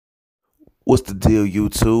What's the deal,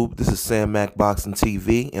 YouTube? This is Sam Mac Boxing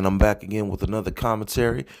TV, and I'm back again with another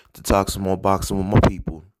commentary to talk some more boxing with my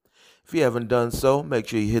people. If you haven't done so, make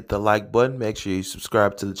sure you hit the like button, make sure you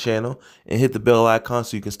subscribe to the channel, and hit the bell icon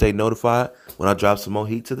so you can stay notified when I drop some more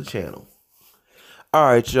heat to the channel. All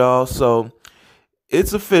right, y'all, so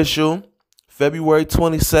it's official. February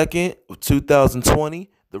 22nd of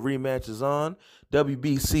 2020, the rematch is on.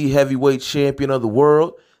 WBC heavyweight champion of the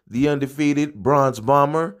world, the undefeated bronze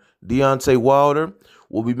bomber, Deontay Wilder,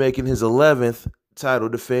 will be making his 11th title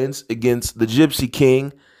defense against the Gypsy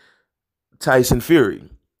King, Tyson Fury.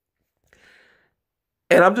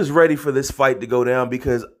 And I'm just ready for this fight to go down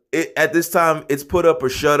because at this time, it's put up or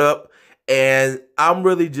shut up. And I'm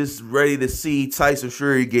really just ready to see Tyson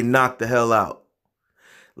Fury get knocked the hell out.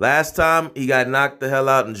 Last time, he got knocked the hell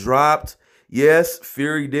out and dropped. Yes,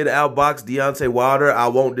 Fury did outbox Deontay Wilder. I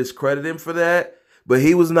won't discredit him for that. But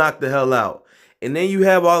he was knocked the hell out. And then you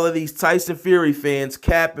have all of these Tyson Fury fans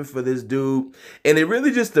capping for this dude. And it really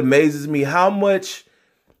just amazes me how much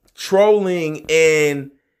trolling and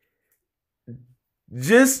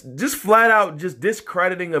just flat out just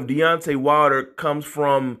discrediting of Deontay Wilder comes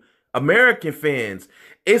from American fans.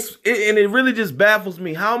 And it really just baffles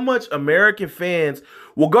me how much American fans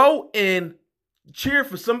will go and cheer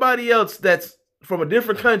for somebody else that's from a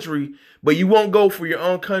different country, but you won't go for your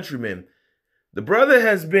own countrymen. The brother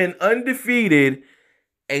has been undefeated.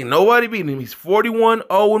 Ain't nobody beating him. He's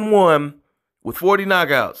 41-0-1 with 40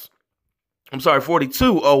 knockouts. I'm sorry,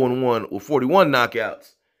 42-0-1 with 41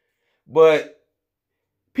 knockouts. But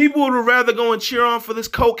people would rather go and cheer on for this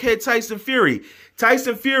cokehead Tyson Fury.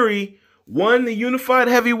 Tyson Fury won the unified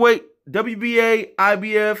heavyweight WBA,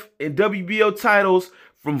 IBF, and WBO titles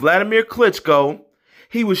from Vladimir Klitschko.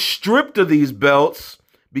 He was stripped of these belts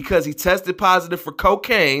because he tested positive for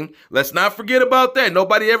cocaine. Let's not forget about that.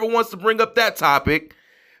 Nobody ever wants to bring up that topic.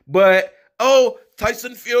 But, oh,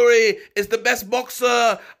 Tyson Fury is the best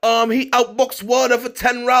boxer. He outboxed Wilder for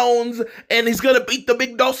 10 rounds, and he's going to beat the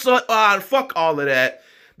big dosa. Fuck all of that.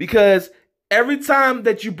 Because every time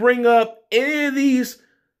that you bring up any of these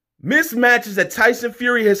mismatches that Tyson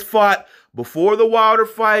Fury has fought before the Wilder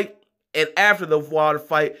fight and after the Wilder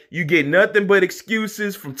fight, you get nothing but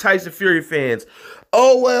excuses from Tyson Fury fans.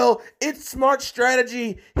 Oh, well, it's smart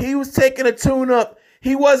strategy. He was taking a tune-up.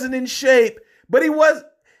 He wasn't in shape. But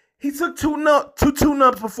he took two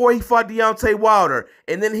tune-ups before he fought Deontay Wilder.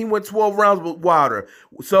 And then he went 12 rounds with Wilder.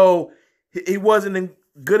 So he wasn't in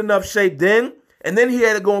good enough shape then. And then he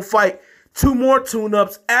had to go and fight 2 more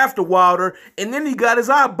tune-ups after Wilder, and then he got his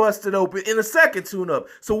eye busted open in a second tune-up.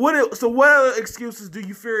 So what other excuses do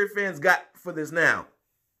you Fury fans got for this now?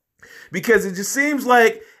 Because it just seems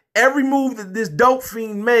like every move that this dope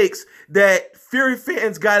fiend makes, that Fury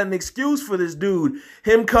fans got an excuse for this dude.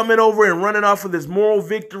 Him coming over and running off of this moral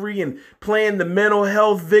victory and playing the mental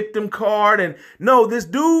health victim card. And no, this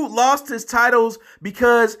dude lost his titles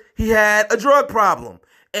because he had a drug problem.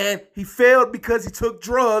 And he failed because he took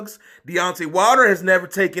drugs. Deontay Wilder has never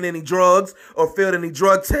taken any drugs or failed any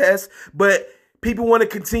drug tests. But people want to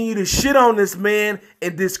continue to shit on this man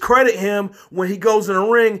and discredit him when he goes in the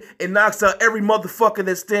ring and knocks out every motherfucker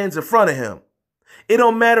that stands in front of him. It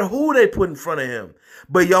don't matter who they put in front of him.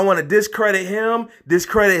 But y'all want to discredit him,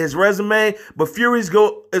 discredit his resume. But Fury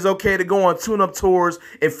is okay to go on tune-up tours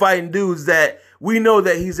and fighting dudes that we know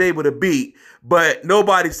that he's able to beat. But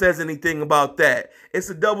nobody says anything about that. It's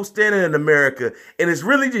a double standard in America. And it's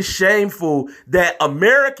really just shameful that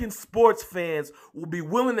American sports fans will be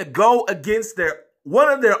willing to go against one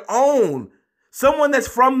of their own, someone that's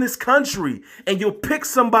from this country, and you'll pick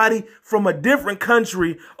somebody from a different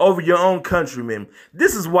country over your own countrymen.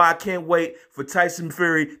 This is why I can't wait for Tyson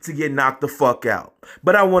Fury to get knocked the fuck out.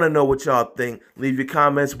 But I want to know what y'all think. Leave your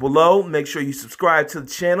comments below. Make sure you subscribe to the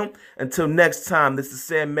channel. Until next time, this is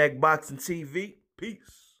Sam Mac Boxing TV.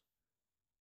 Peace.